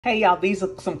Hey y'all, these are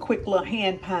some quick little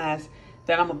hand pies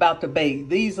that I'm about to bake.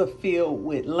 These are filled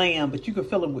with lamb, but you can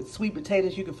fill them with sweet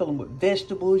potatoes, you can fill them with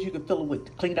vegetables, you can fill them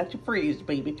with, clean out your fridge,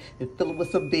 baby, and fill them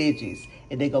with some veggies.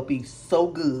 And they're gonna be so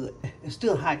good. It's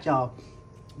still hot, y'all,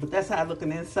 but that's how I look on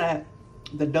the inside.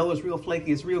 The dough is real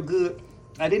flaky, it's real good.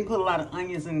 I didn't put a lot of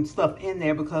onions and stuff in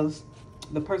there because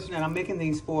the person that I'm making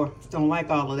these for don't like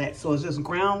all of that. So it's just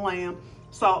ground lamb,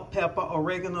 salt, pepper,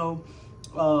 oregano,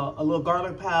 a little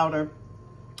garlic powder,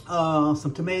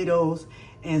 some tomatoes,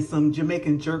 and some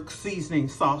Jamaican jerk seasoning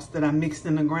sauce that I mixed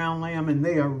in the ground lamb, and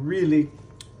they are really,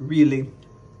 really,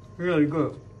 really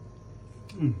good.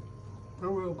 They're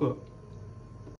real good.